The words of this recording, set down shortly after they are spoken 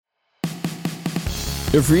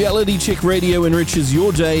If Reality Check Radio enriches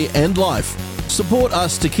your day and life, support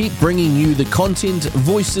us to keep bringing you the content,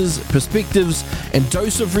 voices, perspectives, and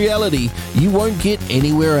dose of reality you won't get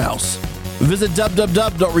anywhere else. Visit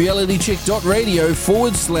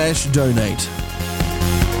www.realitycheck.radio/donate.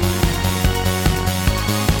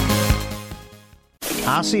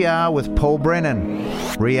 RCR with Paul Brennan,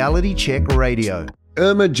 Reality Check Radio.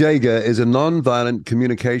 IRMA JAGER is a non-violent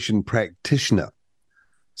communication practitioner.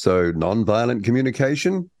 So non-violent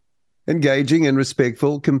communication, engaging in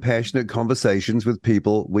respectful, compassionate conversations with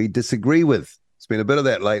people we disagree with. It's been a bit of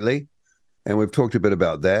that lately, and we've talked a bit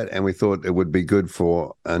about that, and we thought it would be good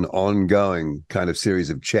for an ongoing kind of series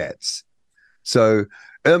of chats. So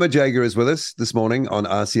IRMA JAGER is with us this morning on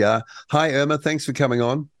RCR. Hi, IRMA. Thanks for coming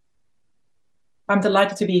on. I'm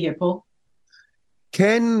delighted to be here, Paul.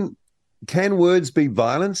 Can words be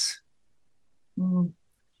violence?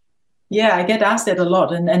 Yeah, I get asked that a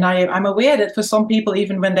lot. And I'm aware that for some people,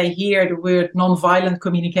 even when they hear the word nonviolent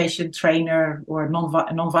communication trainer or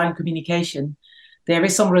nonviolent communication, there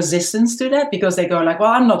is some resistance to that because they go like,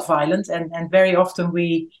 well, I'm not violent. And very often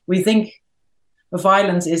we think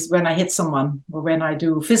violence is when I hit someone or when I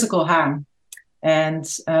do physical harm. And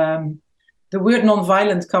the word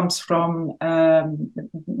nonviolent comes from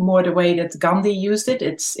more the way that Gandhi used it.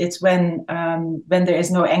 It's when there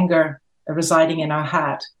is no anger residing in our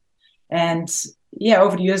heart. And yeah,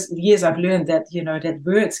 over the years I've learned that, that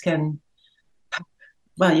words can,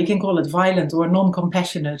 well, you can call it violent or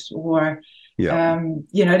non-compassionate or,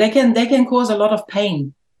 they can cause a lot of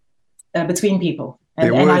pain between people.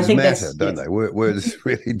 And words I think matter, don't they? Words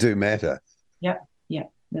really do matter. Yeah,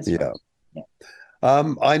 that's right. Yeah.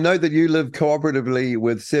 I know that you live cooperatively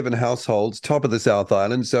with 7 households, top of the South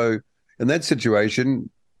Island. So in that situation,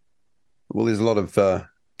 well, there's a lot of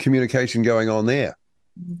communication going on there.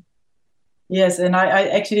 Yes, and I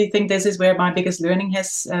actually think this is where my biggest learning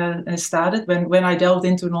has started when I delved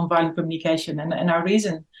into nonviolent communication. And our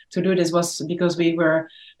reason to do this was because we were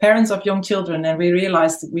parents of young children and we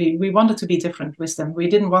realized we wanted to be different with them. We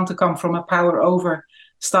didn't want to come from a power over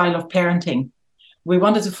style of parenting. We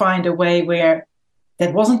wanted to find a way where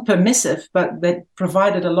that wasn't permissive, but that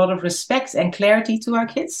provided a lot of respect and clarity to our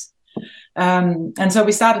kids. And so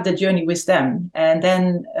we started the journey with them. And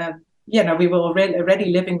then, we were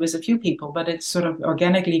already living with a few people, but it sort of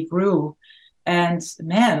organically grew. And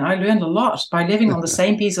man, I learned a lot by living on the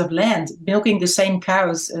same piece of land, milking the same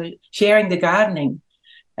cows, sharing the gardening.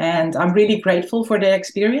 And I'm really grateful for the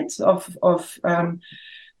experience of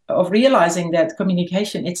realizing that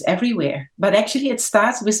communication, it's everywhere. But actually it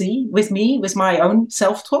starts with me, with my own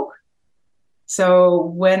self-talk. So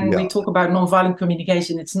when we talk about nonviolent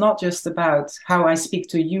communication, it's not just about how I speak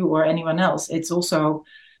to you or anyone else. It's also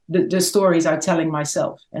the stories I'm telling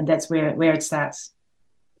myself. And that's where it starts.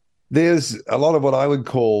 There's a lot of what I would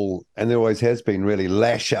call, and there always has been, really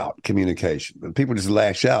lash out communication. People just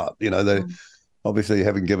lash out, they obviously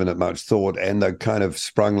haven't given it much thought, and they're kind of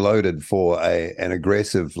sprung loaded for an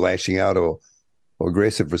aggressive lashing out or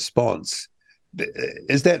aggressive response.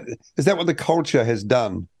 Is that what the culture has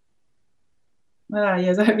done?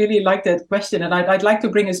 Yes, I really like that question, and I'd like to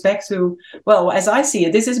bring us back to, well, as I see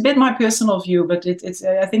it, this is a bit my personal view, but it's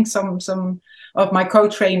I think some of my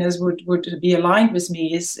co-trainers would be aligned with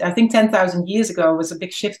me. Is I think 10,000 years ago was a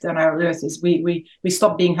big shift on our earth. Is we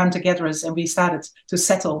stopped being hunter-gatherers and we started to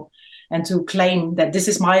settle and to claim that this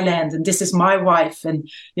is my land and this is my wife, and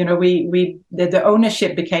the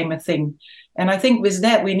ownership became a thing. And I think with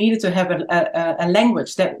that we needed to have a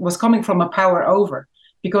language that was coming from a power over.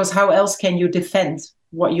 Because how else can you defend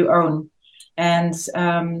what you own? And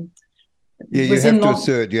you have to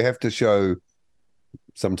assert, you have to show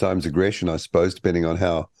sometimes aggression, I suppose, depending on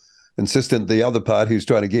how insistent the other part who's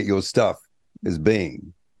trying to get your stuff is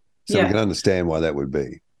being. So we can understand why that would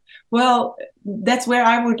be. Well, that's where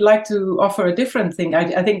I would like to offer a different thing.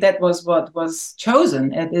 I think that was what was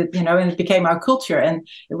chosen, and it became our culture. And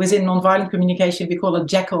it was in nonviolent communication, we call it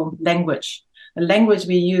JAGER language, a language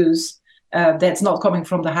we use that's not coming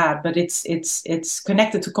from the heart, but it's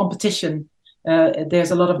connected to competition.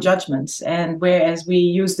 There's a lot of judgments, and whereas we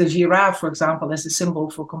use the giraffe, for example, as a symbol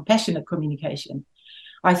for compassionate communication,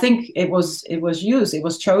 I think it was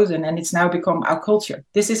chosen, and it's now become our culture.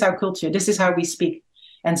 This is our culture. This is how we speak,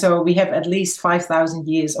 and so we have at least 5,000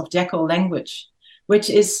 years of JAGER language, which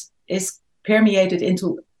is permeated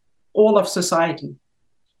into all of society.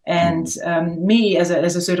 And me as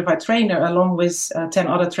a certified trainer, along with 10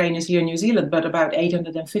 other trainers here in New Zealand, but about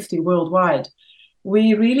 850 worldwide,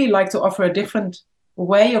 we really like to offer a different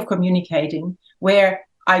way of communicating where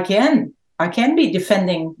I can be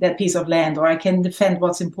defending that piece of land, or I can defend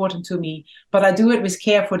what's important to me, but I do it with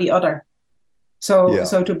care for the other.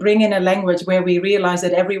 So to bring in a language where we realize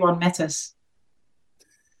that everyone matters.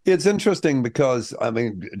 It's interesting because, I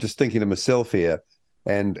mean, just thinking of myself here,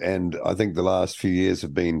 and I think the last few years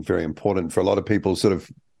have been very important for a lot of people sort of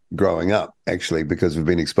growing up, actually, because we've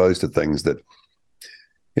been exposed to things that,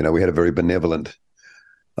 we had a very benevolent,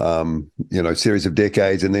 series of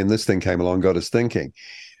decades, and then this thing came along, got us thinking.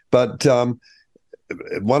 But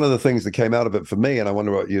one of the things that came out of it for me, and I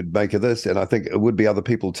wonder what you'd make of this, and I think it would be other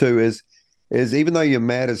people too, is even though you're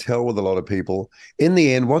mad as hell with a lot of people, in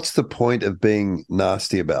the end, what's the point of being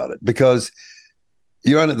nasty about it? Because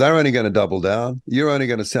they're only going to double down. You're only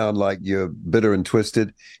going to sound like you're bitter and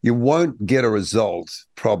twisted. You won't get a result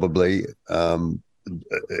probably in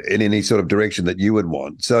any sort of direction that you would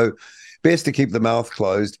want. So best to keep the mouth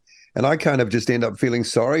closed. And I kind of just end up feeling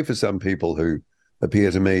sorry for some people who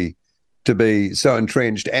appear to me to be so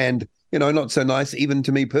entrenched and, not so nice even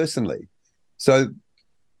to me personally. So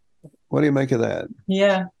what do you make of that?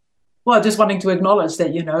 Yeah. Well, just wanting to acknowledge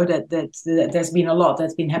that, that there's been a lot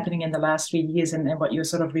that's been happening in the last 3 years. And what you're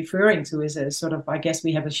sort of referring to is a sort of, I guess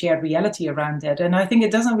we have a shared reality around that. And I think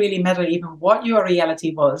it doesn't really matter even what your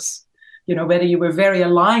reality was, whether you were very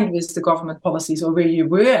aligned with the government policies or where you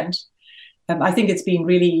weren't. I think it's been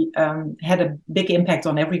really had a big impact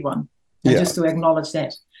on everyone. And just to acknowledge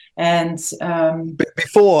that. And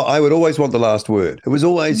before, I would always want the last word. It was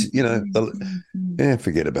always,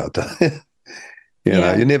 forget about that.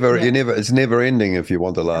 It's never ending if you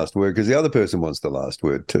want the last word, because the other person wants the last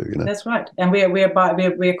word too. That's right. And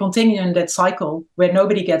we're continuing that cycle where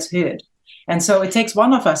nobody gets heard. And so it takes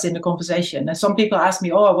one of us in the conversation. And some people ask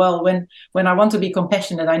me, oh, well, when I want to be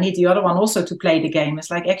compassionate, I need the other one also to play the game.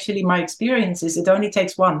 It's like, actually, my experience is it only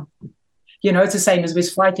takes one. It's the same as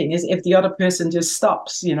with fighting. Is if the other person just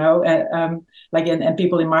stops, and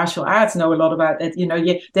people in martial arts know a lot about it.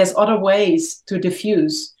 There's other ways to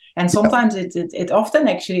diffuse, and sometimes it often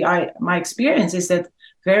actually. My experience is that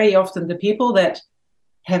very often the people that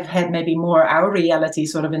have had maybe more our reality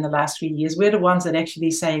sort of in the last 3 years, we're the ones that actually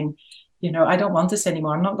saying, I don't want this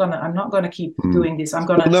anymore. I'm not gonna keep doing this.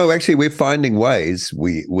 No, actually, we're finding ways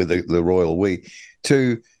with the royal we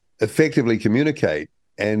to effectively communicate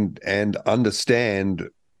and understand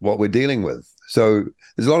what we're dealing with. So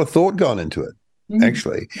there's a lot of thought gone into it,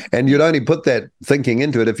 actually. And you'd only put that thinking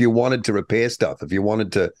into it if you wanted to repair stuff, if you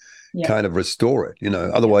wanted to kind of restore it,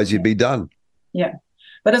 otherwise you'd be done. Yeah.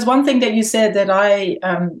 But there's one thing that you said that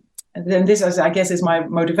then this is, I guess, is my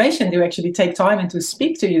motivation to actually take time and to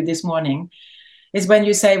speak to you this morning, is when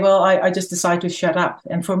you say, well, I just decide to shut up.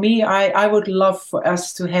 And for me, I would love for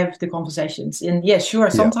us to have the conversations. And yes,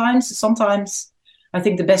 sure, sometimes I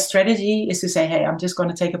think the best strategy is to say, hey, I'm just going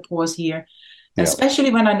to take a pause here, especially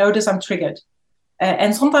when I notice I'm triggered.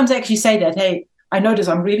 And sometimes I actually say that, hey, I notice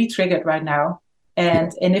I'm really triggered right now.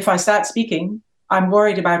 And if I start speaking, I'm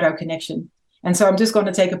worried about our connection. And so I'm just going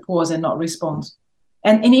to take a pause and not respond.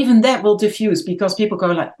 And even that will diffuse, because people go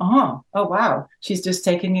like, oh wow, she's just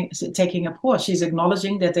taking a pause. She's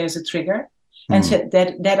acknowledging that there's a trigger and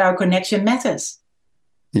that our connection matters.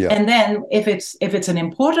 Yeah. And then if it's an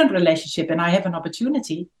important relationship and I have an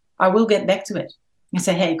opportunity, I will get back to it and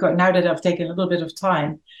say, hey, now that I've taken a little bit of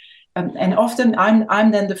time, and often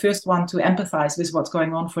I'm then the first one to empathize with what's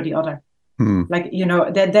going on for the other.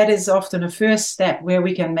 That is often a first step where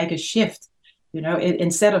we can make a shift.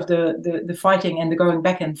 Instead of the fighting and the going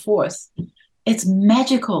back and forth, it's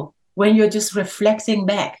magical when you're just reflecting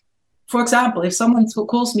back. For example, if someone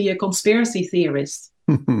calls me a conspiracy theorist,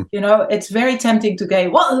 it's very tempting to go,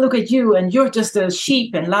 well, look at you, and you're just a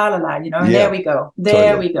sheep, and la la la, and there we go.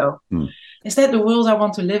 Is that the world I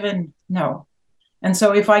want to live in? No. And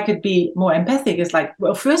so if I could be more empathic, it's like,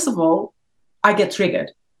 well, first of all, I get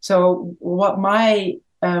triggered. So what my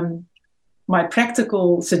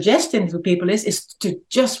practical suggestion to people is to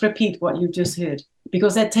just repeat what you just heard,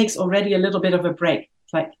 because that takes already a little bit of a break.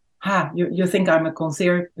 It's like, you think I'm a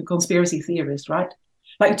conspiracy theorist, right?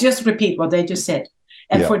 Like, just repeat what they just said.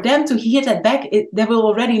 And for them to hear that back, there will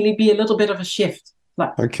already be a little bit of a shift.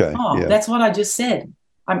 Like, that's what I just said.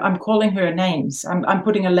 I'm calling her names. I'm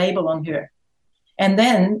putting a label on her. And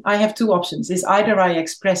then I have two options. Is either I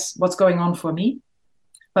express what's going on for me,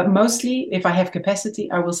 but mostly if I have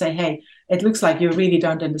capacity, I will say, hey, it looks like you really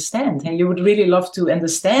don't understand. And you would really love to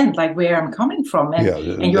understand like where I'm coming from. And you're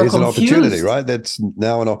there's confused. An opportunity, right? That's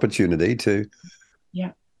now an opportunity to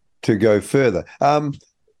go further.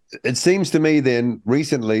 It seems to me then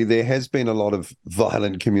recently there has been a lot of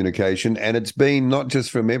violent communication, and it's been not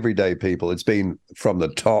just from everyday people, it's been from the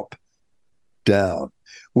top down,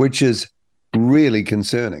 which is really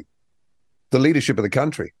concerning. The leadership of the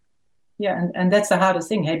country. Yeah, and that's the hardest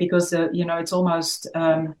thing, hey, because it's almost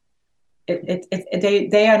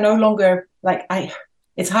they are no longer like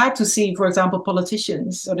it's hard to see, for example,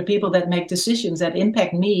 politicians or the people that make decisions that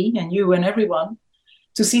impact me and you and everyone,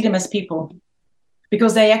 to see them as people,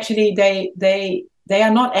 because they actually they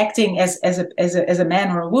are not acting as a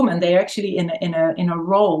man or a woman. They are actually in a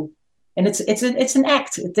role, and it's an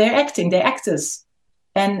act. They're acting. They're actors,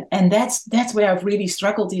 and that's where I've really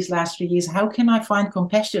struggled these last 3 years. How can I find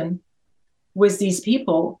compassion with these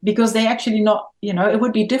people, because they actually not, it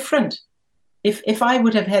would be different if I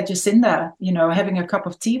would have had Jacinda, having a cup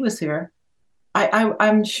of tea with her.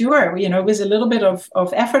 I'm sure, with a little bit of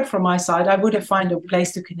effort from my side, I would have found a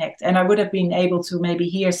place to connect, and I would have been able to maybe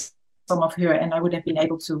hear some of her, and I would have been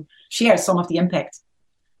able to share some of the impact.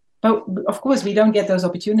 But of course, we don't get those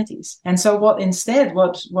opportunities. And so what I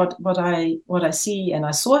see and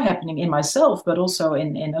I saw happening in myself, but also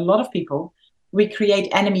in a lot of people, we create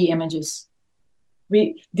enemy images.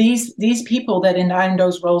 These people that are in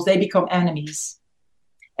those roles, they become enemies.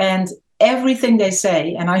 And everything they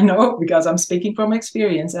say, and I know because I'm speaking from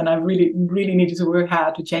experience, and I really, really needed to work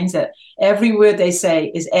hard to change that. Every word they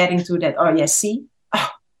say is adding to that. Oh, yes, see? Oh,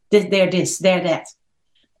 they're this, they're that.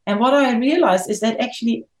 And what I realized is that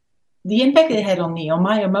actually the impact it had on me, on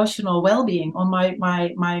my emotional well-being, on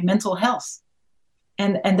my mental health.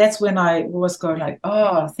 And that's when I was going like,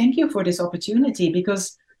 oh, thank you for this opportunity,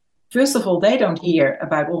 because first of all, they don't hear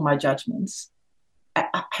about all my judgments.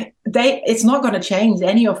 It's not going to change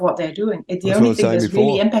any of what they're doing. The only thing that's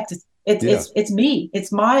really impacted it's me.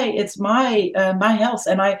 It's my health.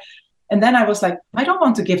 And then I was like, I don't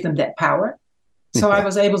want to give them that power. So I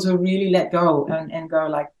was able to really let go and go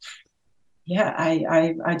like, yeah,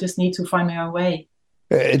 I just need to find my own way.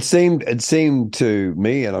 It seemed to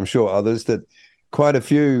me, and I'm sure others, that quite a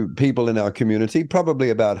few people in our community, probably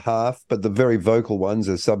about half, but the very vocal ones,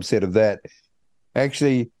 a subset of that,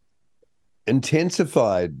 actually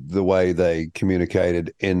intensified the way they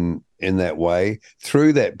communicated in that way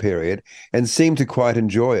through that period, and seemed to quite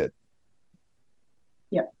enjoy it.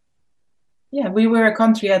 Yeah, we were a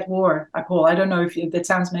country at war, Paul. I don't know if that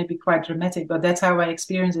sounds maybe quite dramatic, but that's how I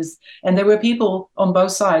experienced it. And there were people on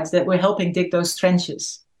both sides that were helping dig those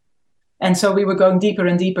trenches. And so we were going deeper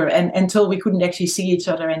and deeper, and until we couldn't actually see each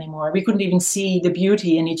other anymore. We couldn't even see the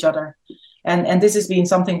beauty in each other. And this has been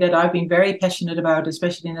something that I've been very passionate about,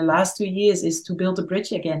 especially in the last 2 years, is to build a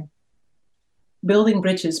bridge again. Building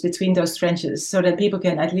bridges between those trenches so that people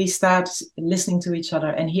can at least start listening to each other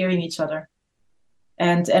and hearing each other.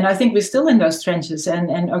 And I think we're still in those trenches.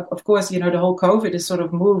 And of course, the whole COVID has sort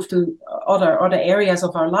of moved to other areas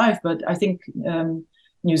of our life. But I think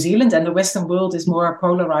New Zealand and the Western world is more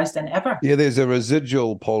polarized than ever. Yeah, there's a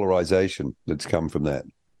residual polarization that's come from that.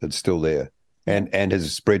 That's still there and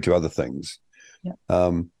has spread to other things. Yeah.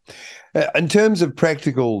 In terms of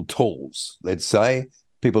practical tools, let's say,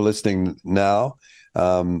 people listening now,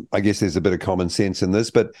 I guess there's a bit of common sense in this.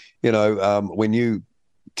 But, when you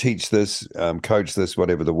teach this, coach this,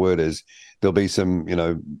 whatever the word is, there'll be some,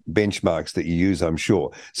 benchmarks that you use, I'm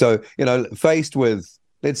sure. So, faced with,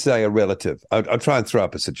 let's say, a relative, I'll try and throw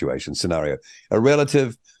up a scenario, a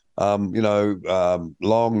relative, long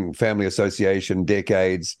family association,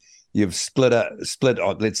 decades, you've split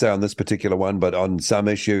on, let's say on this particular one, but on some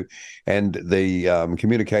issue, and the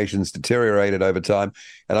communications deteriorated over time.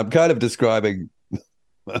 And I'm kind of describing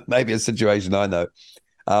maybe a situation I know.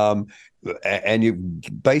 And you've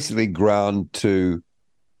basically ground to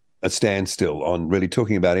a standstill on really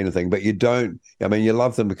talking about anything, but you don't, you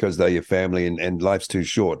love them because they're your family and life's too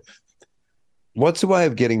short. What's the way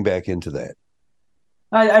of getting back into that?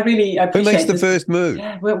 I really appreciate. Who makes the first move?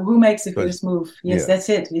 Yeah, well, who makes the first move? Yes, that's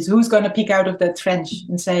it. Is who's going to peek out of that trench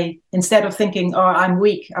and say, instead of thinking, oh, I'm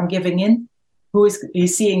weak, I'm giving in, who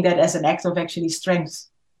is seeing that as an act of actually strength,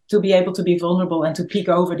 to be able to be vulnerable and to peek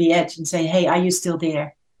over the edge and say, hey, are you still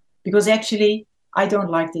there? Because actually, I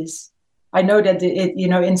don't like this. I know that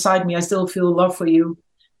inside me, I still feel love for you,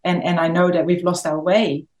 and I know that we've lost our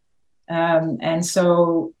way. And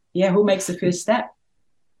so, who makes the first step?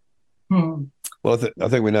 Well, I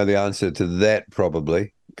think we know the answer to that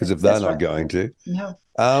probably, because if they're not going to. No.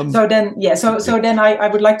 So then I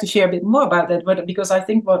would like to share a bit more about that, because I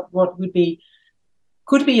think what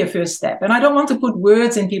could be a first step. And I don't want to put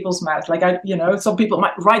words in people's mouths. Like, some people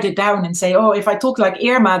might write it down and say, oh, if I talk like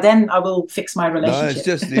IRMA, then I will fix my relationship.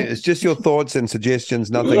 No, it's just your thoughts and suggestions,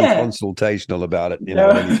 nothing consultational about it,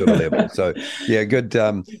 at any sort of level. So,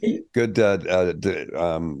 good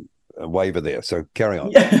waiver there. So carry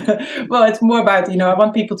on. Yeah. Well, it's more about, I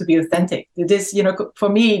want people to be authentic. This, for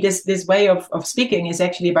me, this way of speaking is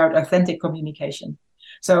actually about authentic communication.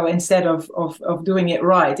 So instead of doing it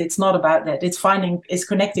right, it's not about that. It's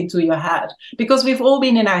connecting to your head, because we've all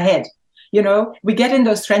been in our head. We get in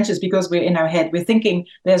those trenches because we're in our head. We're thinking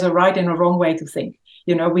there's a right and a wrong way to think.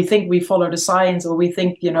 We think we follow the science, or we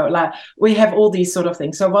think, like we have all these sort of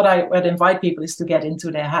things. So what I would invite people is to get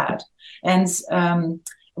into their head. And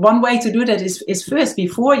one way to do that is first,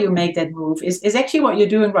 before you make that move, is actually what you're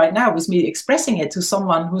doing right now, with me expressing it to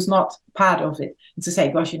someone who's not part of it. And to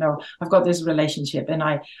say, gosh, I've got this relationship, and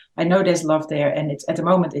I know there's love there, and it's at the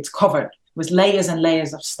moment it's covered with layers and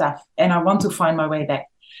layers of stuff, and I want to find my way back.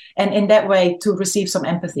 And in that way, to receive some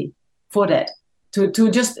empathy for that,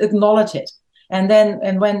 to just acknowledge it. And then,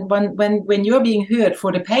 and when you're being heard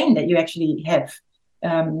for the pain that you actually have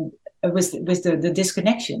with the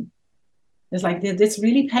disconnection, it's like, it's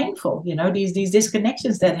really painful, these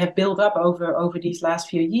disconnections that have built up over these last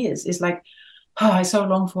few years. It's like, I so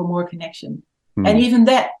long for more connection. And even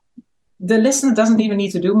that, the listener doesn't even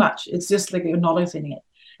need to do much. It's just like acknowledging it.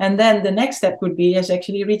 And then the next step would be is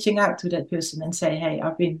actually reaching out to that person and say, hey,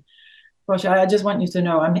 I just want you to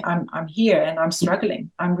know I'm here and I'm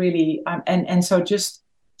struggling. And so just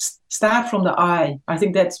start from the I. I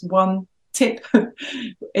think that's one tip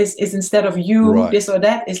is instead of you, right, this or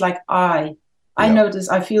that, is like I notice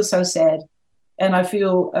I feel so sad, and I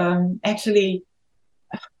feel actually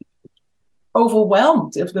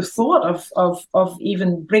overwhelmed of the thought of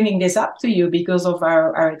even bringing this up to you because of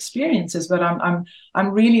our experiences. But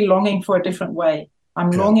I'm really longing for a different way.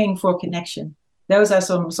 I'm longing for connection. Those are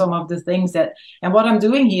some of the things and what I'm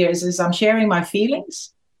doing here is I'm sharing my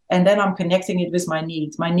feelings, and then I'm connecting it with my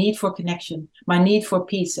need for connection, my need for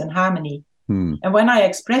peace and harmony. And when I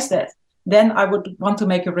express that, then I would want to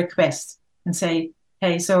make a request and say,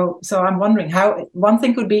 hey, so I'm wondering how, one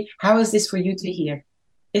thing could be, how is this for you to hear?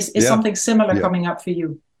 Is something similar coming up for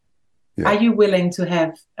you? Yeah. Are you willing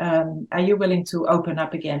to open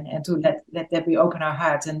up again, and to let that we open our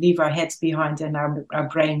hearts and leave our heads behind and our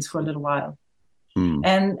brains for a little while?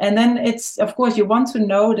 And then it's, of course, you want to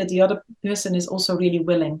know that the other person is also really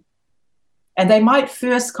willing. And they might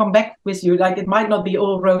first come back with you, like it might not be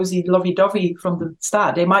all rosy, lovey-dovey from the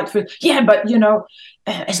start. They might first, but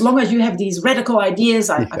as long as you have these radical ideas,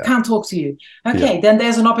 I can't talk to you. Okay, then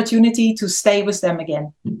there's an opportunity to stay with them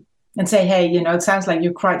again and say, hey, it sounds like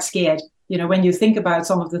you're quite scared. When you think about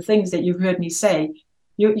some of the things that you've heard me say,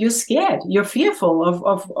 you're scared, you're fearful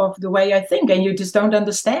of the way I think, and you just don't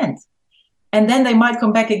understand. And then they might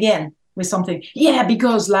come back again with something,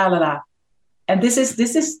 because la la la. And this is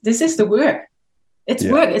the work. It's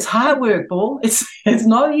work. It's hard work, Paul. It's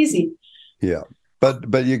not easy. Yeah,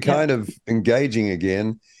 but you're kind of engaging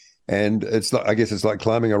again, and it's like, I guess it's like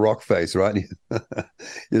climbing a rock face, right?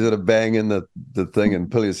 You sort of bang in the thing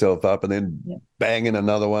and pull yourself up, and then bang in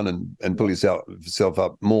another one and pull yourself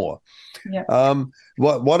up more. Yeah.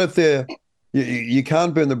 What if you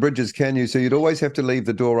can't burn the bridges, can you? So you'd always have to leave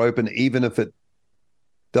the door open, even if it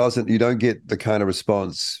doesn't. You don't get the kind of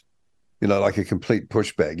response, like a complete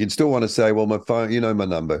pushback. You'd still want to say, well, my phone, my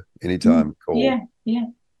number, anytime, call.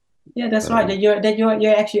 Yeah, that's right. That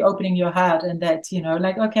you're actually opening your heart, and that,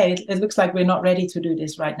 like, okay, it looks like we're not ready to do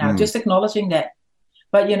this right now. Just acknowledging that.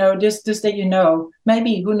 But, just that,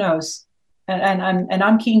 maybe, who knows? And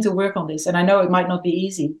I'm keen to work on this. And I know it might not be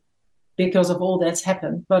easy because of all that's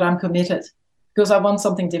happened, but I'm committed because I want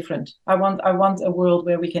something different. I want a world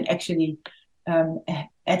where we can actually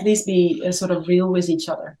at least be sort of real with each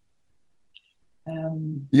other.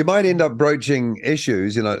 You might end up broaching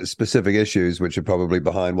issues, specific issues, which are probably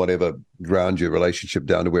behind whatever ground your relationship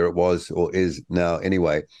down to where it was or is now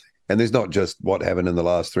anyway. And there's not just what happened in the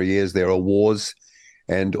last 3 years. There are wars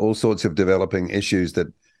and all sorts of developing issues that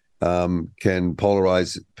can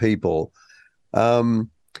polarize people.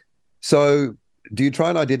 So do you try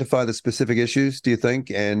and identify the specific issues, do you think,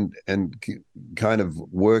 and kind of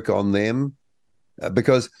work on them?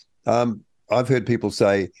 Because I've heard people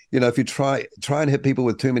say, if you try and hit people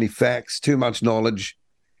with too many facts, too much knowledge,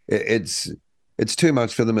 it's too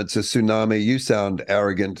much for them. It's a tsunami. You sound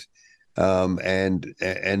arrogant,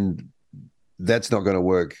 and that's not going to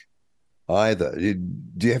work either.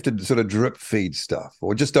 Do you have to sort of drip feed stuff,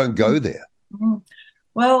 or just don't go there? Mm-hmm.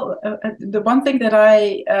 Well, the one thing that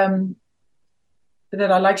I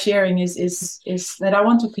like sharing is that I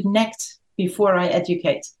want to connect before I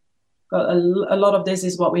educate. A lot of this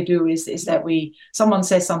is what we do is that someone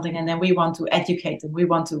says something and then we want to educate them. We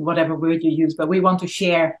want to, whatever word you use, but we want to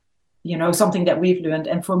share, something that we've learned.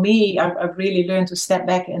 And for me, I've really learned to step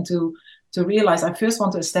back and to realize I first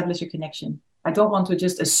want to establish a connection. I don't want to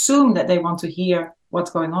just assume that they want to hear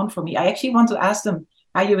what's going on for me. I actually want to ask them,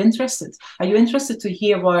 are you interested? Are you interested to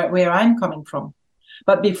hear where I'm coming from?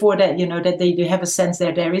 But before that, that they have a sense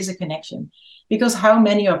there is a connection. Because how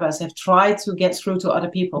many of us have tried to get through to other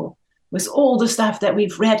people with all the stuff that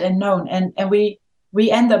we've read and known, and we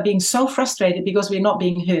end up being so frustrated because we're not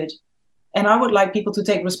being heard. And I would like people to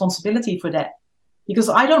take responsibility for that, because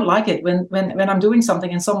I don't like it when I'm doing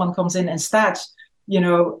something and someone comes in and starts,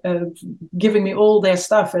 giving me all their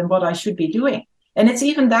stuff and what I should be doing. And it's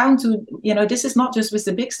even down to, this is not just with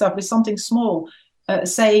the big stuff, with something small.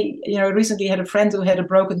 Recently had a friend who had a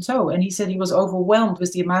broken toe, and he said he was overwhelmed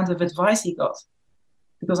with the amount of advice he got.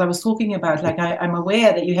 Because I was talking about, I'm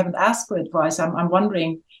aware that you haven't asked for advice. I'm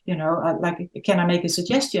wondering, can I make a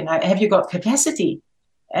suggestion? Have you got capacity?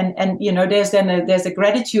 And there's a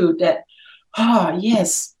gratitude that,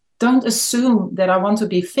 yes, don't assume that I want to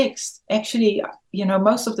be fixed. Actually,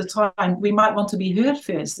 most of the time we might want to be heard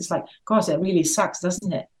first. It's like, gosh, that really sucks,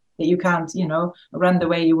 doesn't it? That you can't, run the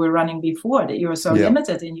way you were running before, that you're so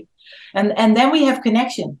limited in you. And then we have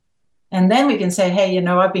connection. And then we can say, hey,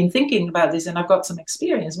 I've been thinking about this and I've got some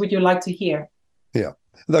experience. Would you like to hear? Yeah.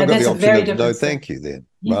 They've got the option of no thank you then,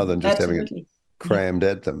 rather than just having it crammed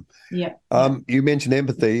at them. Yeah. You mentioned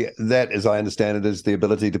empathy. That, as I understand it, is the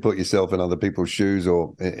ability to put yourself in other people's shoes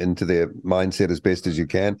or into their mindset as best as you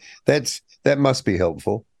can. That must be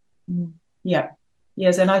helpful. Yeah.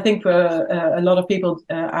 Yes, and I think a lot of people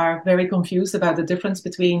are very confused about the difference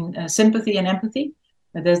between sympathy and empathy.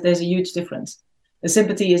 There's a huge difference. The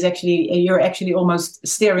sympathy is you're actually almost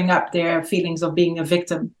stirring up their feelings of being a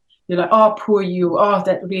victim. You're like, oh, poor you. Oh,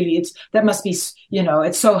 that must be,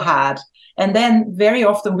 it's so hard. And then very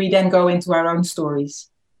often we then go into our own stories.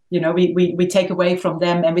 We take away from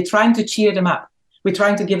them and we're trying to cheer them up. We're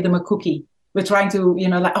trying to give them a cookie. We're trying to,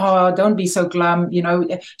 oh, don't be so glum.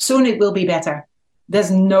 Soon it will be better.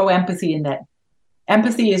 There's no empathy in that.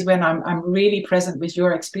 Empathy is when I'm really present with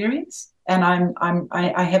your experience, and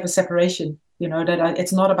I have a separation.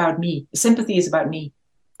 It's not about me. Sympathy is about me.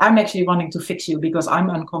 I'm actually wanting to fix you because I'm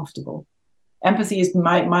uncomfortable. Empathy is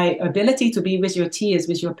my ability to be with your tears,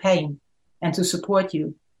 with your pain, and to support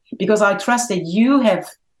you, because I trust that you have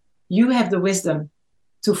the wisdom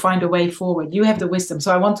to find a way forward. You have the wisdom.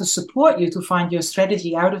 So I want to support you to find your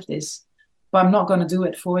strategy out of this, but I'm not going to do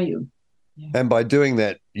it for you. Yeah. And by doing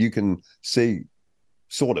that, you can see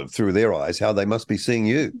sort of through their eyes how they must be seeing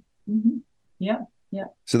you. Mm-hmm. Yeah. Yeah.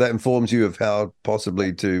 So that informs you of how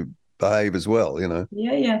possibly to behave as well,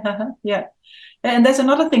 Yeah. And there's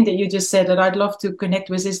another thing that you just said that I'd love to connect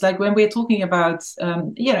with, is like when we're talking about,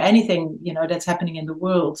 anything, that's happening in the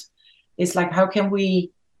world, it's like, how can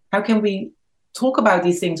we talk about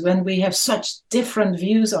these things when we have such different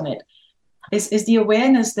views on it? Is the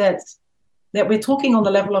awareness that we're talking on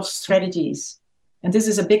the level of strategies. And this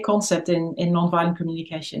is a big concept in nonviolent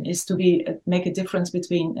communication, is to make a difference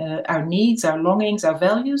between our needs, our longings, our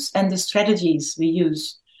values, and the strategies we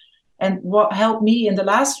use. And what helped me in the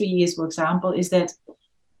last 3 years, for example, is that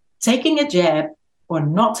taking a jab or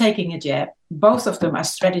not taking a jab, both of them are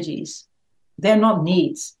strategies. They're not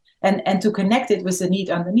needs. And to connect it with the need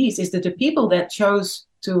underneath is that the people that chose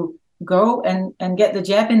to go and get the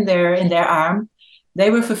jab in their arm,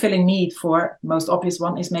 they were fulfilling need for, most obvious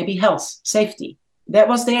one is maybe health, safety. That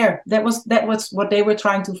was what they were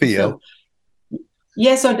trying to fulfill.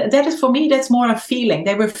 Yeah, so that is, for me, that's more a feeling.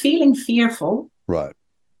 They were feeling fearful. Right.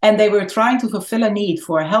 And they were trying to fulfill a need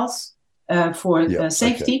for health, for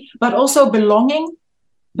safety, but also belonging,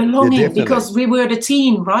 because we were the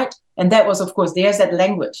team, right? And that was, of course, there's that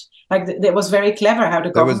language. Like that was very clever how the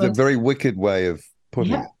government. That was the very wicked way of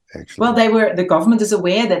putting it. Actually. Well, the government is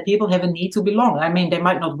aware that people have a need to belong. I mean, they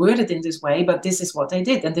might not word it in this way, but this is what they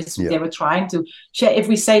did. And they were trying to share. If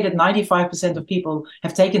we say that 95% of people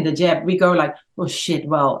have taken the jab, we go like, oh shit,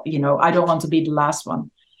 well, I don't want to be the last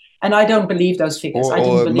one. And I don't believe those figures. I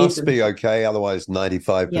didn't believe it must them. be okay. Otherwise,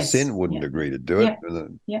 95% wouldn't agree to do it.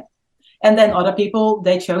 Yeah. And then other people,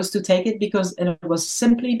 they chose to take it because it was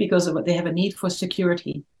simply because of what they have a need for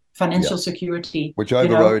security. Financial security, which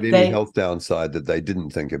overrode any health downside that they didn't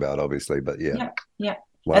think about, obviously. But yeah.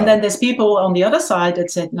 Wow. And then there's people on the other side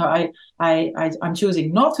that said, no, I'm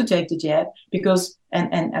choosing not to take the jab because,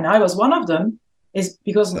 and I was one of them, is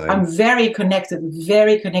because I'm very connected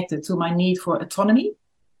to my need for autonomy,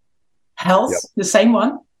 health, the same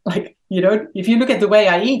one. Like, if you look at the way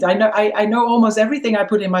I eat, I know almost everything I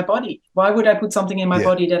put in my body. Why would I put something in my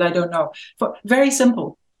body that I don't know? Very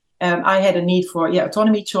simple. I had a need for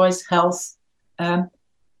autonomy, choice, health, and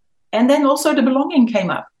then also the belonging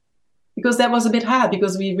came up, because that was a bit hard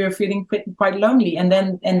because we were feeling quite lonely, and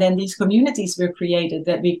then these communities were created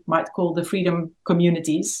that we might call the freedom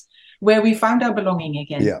communities, where we found our belonging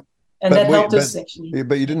again. Yeah, and that helped us actually.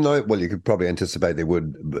 But you didn't know. Well, you could probably anticipate there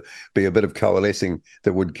would be a bit of coalescing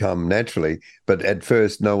that would come naturally, but at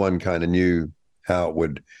first, no one kind of knew how it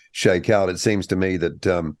would shake out. It seems to me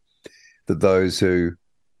that. that those who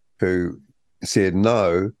said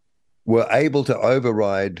no were able to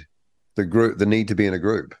override the need to be in a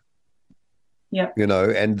group. Yeah.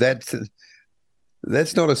 And that's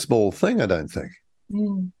not a small thing, I don't think.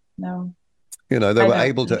 No. They were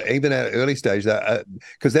able to, even at an early stage,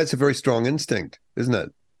 because that's a very strong instinct, isn't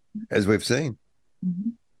it? As we've seen.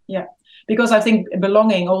 Mm-hmm. Yeah, because I think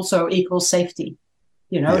belonging also equals safety.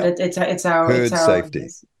 That it's our herd safety.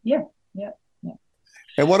 Yeah.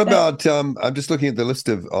 And what about? I'm just looking at the list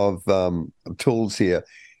of tools here,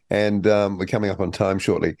 and we're coming up on time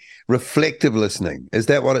shortly. Reflective listening, is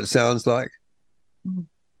that what it sounds like?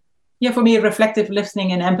 Yeah, for me, reflective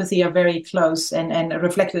listening and empathy are very close, and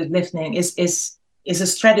reflective listening is a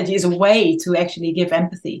strategy, is a way to actually give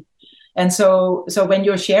empathy. And so when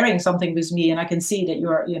you're sharing something with me, and I can see that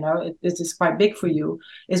you're, this is quite big for you,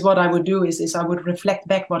 is what I would do is I would reflect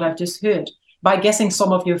back what I've just heard by guessing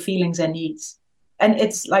some of your feelings and needs. And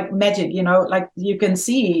it's like magic, like you can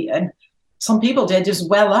see, and some people, they just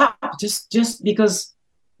well up just because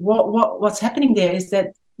what's happening there is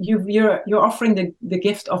that you're offering the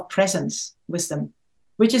gift of presence with them,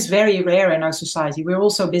 which is very rare in our society. We're all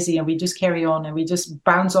so busy, and we just carry on, and we just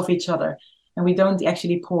bounce off each other, and we don't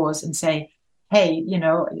actually pause and say, hey,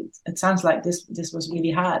 it sounds like this was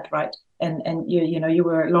really hard, right? And you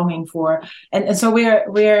were longing for, and so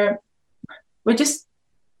we're just,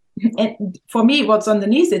 and for me, what's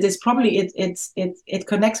underneath it is probably it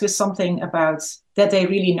connects with something about that they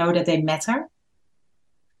really know that they matter,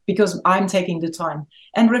 because I'm taking the time.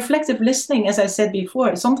 And reflective listening, as I said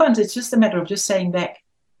before, sometimes it's just a matter of just saying back,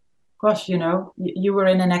 gosh, you were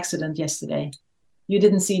in an accident yesterday. You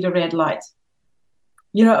didn't see the red light.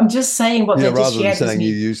 I'm just saying what they just shared with me. Rather than saying,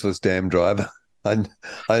 you useless damn driver.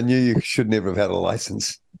 I knew you should never have had a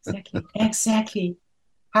license. Exactly.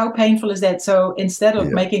 How painful is that? So instead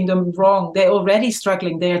of making them wrong, they're already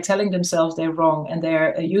struggling. They are telling themselves they're wrong and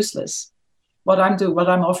they're useless. What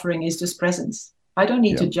I'm offering is just presence. I don't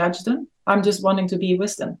need to judge them. I'm just wanting to be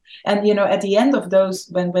with them. And, at the end of those,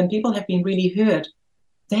 when people have been really heard,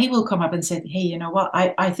 they will come up and say, hey, you know what?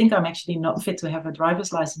 I think I'm actually not fit to have a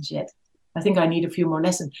driver's license yet. I think I need a few more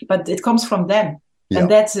lessons. But it comes from them. Yeah. And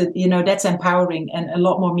that's empowering and a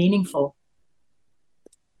lot more meaningful.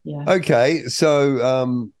 Yeah. Okay.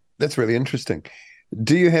 So that's really interesting.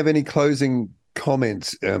 Do you have any closing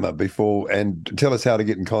comments, Irma, before, and tell us how to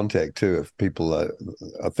get in contact too if people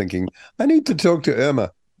are thinking, I need to talk to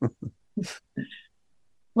Irma?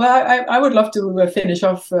 Well, I would love to finish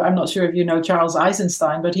off. I'm not sure if you know Charles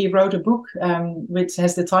Eisenstein, but he wrote a book which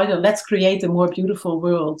has the title, Let's Create a More Beautiful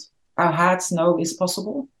World. Our hearts know is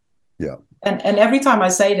possible. Yeah. And every time I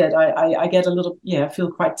say that, I get a little,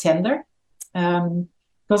 feel quite tender,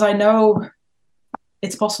 because I know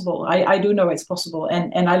it's possible. I do know it's possible.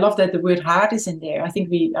 And I love that the word heart is in there. I think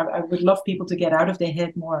I would love people to get out of their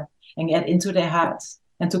head more and get into their hearts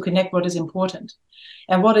and to connect what is important.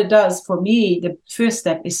 And what it does for me, the first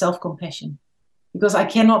step is self-compassion, because I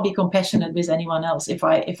cannot be compassionate with anyone else if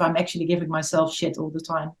I'm actually giving myself shit all the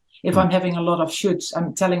time. If I'm having a lot of shoulds,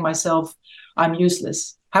 I'm telling myself I'm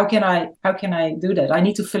useless. How can I do that? I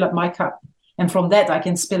need to fill up my cup. And from that, I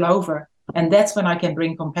can spill over. And that's when I can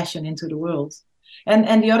bring compassion into the world.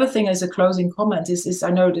 And the other thing as a closing comment is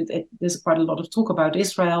I know that there's quite a lot of talk about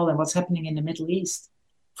Israel and what's happening in the Middle East.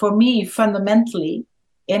 For me, fundamentally,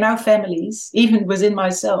 in our families, even within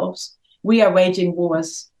myself, we are waging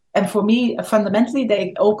wars. And for me, fundamentally,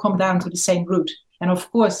 they all come down to the same root. And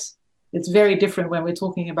of course, it's very different when we're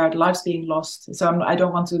talking about lives being lost. So I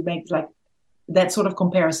don't want to make like that sort of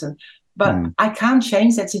comparison. But I can't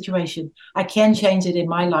change that situation. I can change it in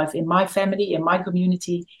my life, in my family, in my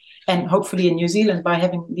community, and hopefully in New Zealand by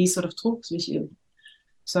having these sort of talks with you.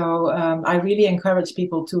 So I really encourage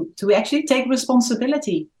people to actually take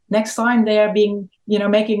responsibility. Next time they are being,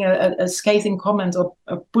 making a scathing comment or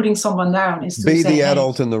putting someone down, is to be say, the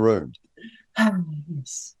adult in the room.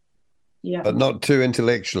 Yes. Yeah. But not too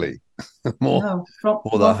intellectually. more from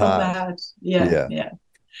the heart. Yeah,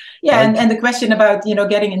 and the question about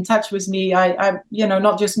getting in touch with me, I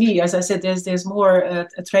not just me, as I said, there's more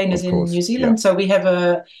trainers in New Zealand. So we have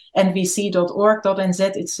a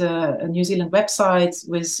nvc.org.nz. It's a New Zealand website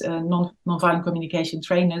with non-violent communication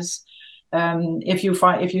trainers. If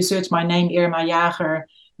you search my name, IRMA JAGER,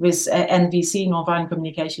 with NVC, non-violent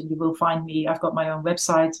communication, you will find me. I've got my own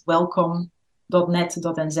website,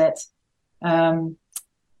 welcome.net.nz.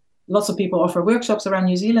 Lots of people offer workshops around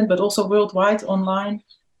New Zealand, but also worldwide online.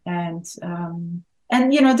 And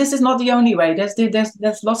this is not the only way.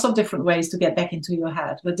 There's lots of different ways to get back into your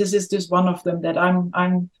head, but this is just one of them that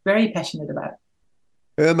I'm very passionate about.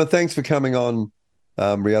 Irma, thanks for coming on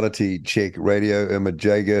Reality Check Radio, IRMA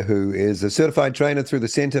JAGER, who is a certified trainer through the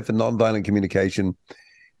Center for Nonviolent Communication.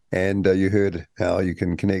 And you heard how you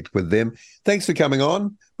can connect with them. Thanks for coming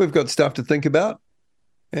on. We've got stuff to think about,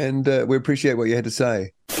 and we appreciate what you had to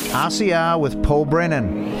say. RCR with Paul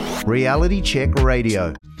Brennan, Reality Check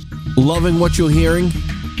Radio. Loving what you're hearing?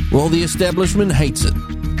 Well, the establishment hates it.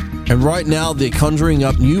 And right now, they're conjuring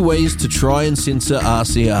up new ways to try and censor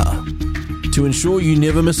RCR. To ensure you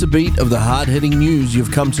never miss a beat of the hard-hitting news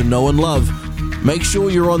you've come to know and love, make sure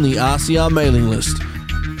you're on the RCR mailing list.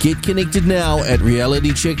 Get connected now at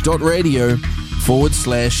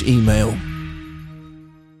realitycheck.radio/email.